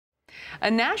A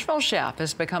Nashville chef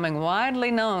is becoming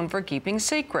widely known for keeping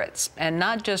secrets, and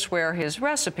not just where his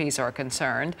recipes are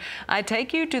concerned. I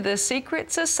take you to the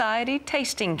Secret Society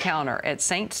tasting counter at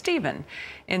St. Stephen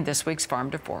in this week's Farm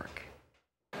to Fork.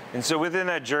 And so within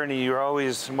that journey, you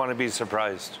always want to be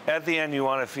surprised. At the end, you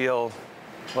want to feel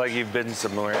like you've been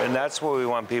somewhere, and that's what we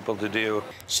want people to do.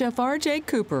 Chef R.J.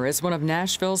 Cooper is one of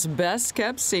Nashville's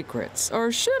best-kept secrets,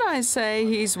 or should I say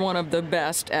he's one of the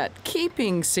best at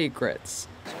keeping secrets.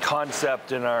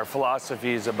 Concept in our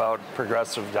philosophy is about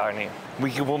progressive dining.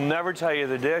 We will never tell you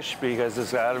the dish because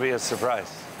it's got to be a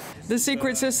surprise. The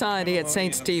Secret Society at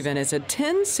St. Stephen is a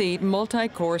 10-seat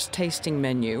multi-course tasting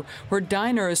menu where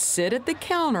diners sit at the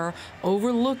counter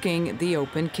overlooking the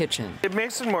open kitchen. It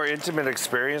makes it a more intimate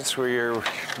experience where you're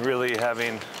really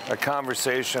having a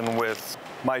conversation with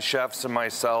my chefs and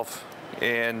myself,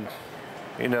 and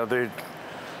you know,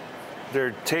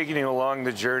 they're taking you along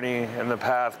the journey and the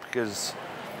path because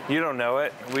you don't know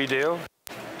it, we do.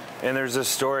 And there's a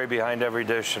story behind every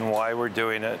dish and why we're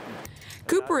doing it.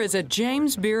 Cooper is a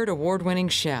James Beard award-winning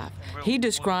chef. He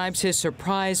describes his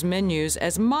surprise menus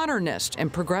as modernist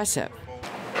and progressive.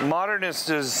 Modernist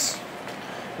is,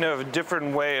 you know, a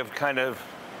different way of kind of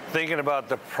thinking about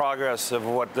the progress of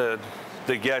what the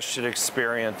guest should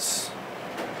experience.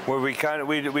 Where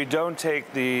we don't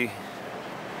take the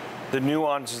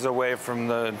nuances away from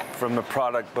the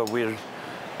product, but we're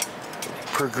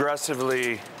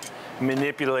progressively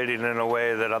manipulating in a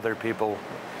way that other people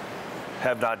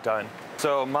have not done.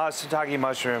 So matsutake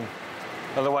mushroom,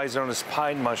 otherwise known as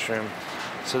pine mushroom,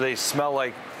 so they smell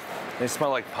like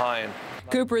pine.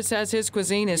 Cooper says his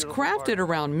cuisine is crafted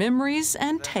around memories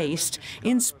and taste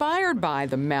inspired by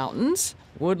the mountains,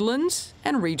 woodlands,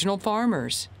 and regional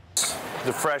farmers.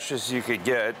 The freshest you could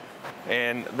get,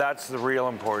 and that's the real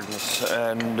importance.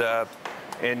 And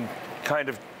kind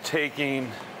of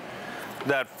taking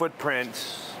that footprint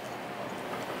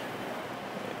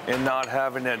and not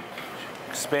having it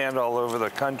expand all over the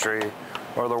country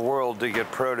or the world to get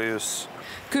produce.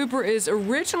 Cooper is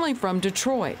originally from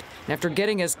Detroit. After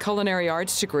getting his culinary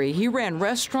arts degree, he ran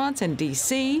restaurants in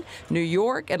D.C., New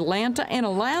York, Atlanta, and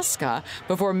Alaska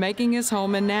before making his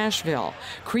home in Nashville,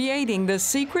 creating the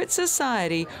Secret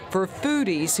Society for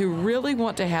foodies who really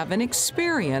want to have an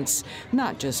experience,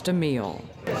 not just a meal.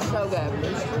 So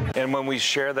good. And when we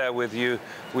share that with you,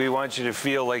 we want you to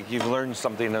feel like you've learned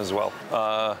something as well.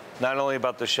 Not only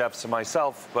about the chefs and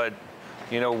myself, but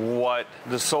you know what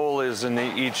the soul is in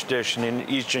each dish and in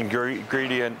each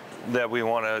ingredient that we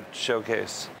want to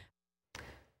showcase.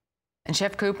 And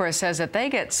Chef Cooper says that they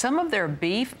get some of their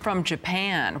beef from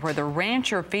Japan, where the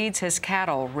rancher feeds his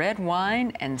cattle red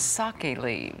wine and sake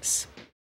leaves.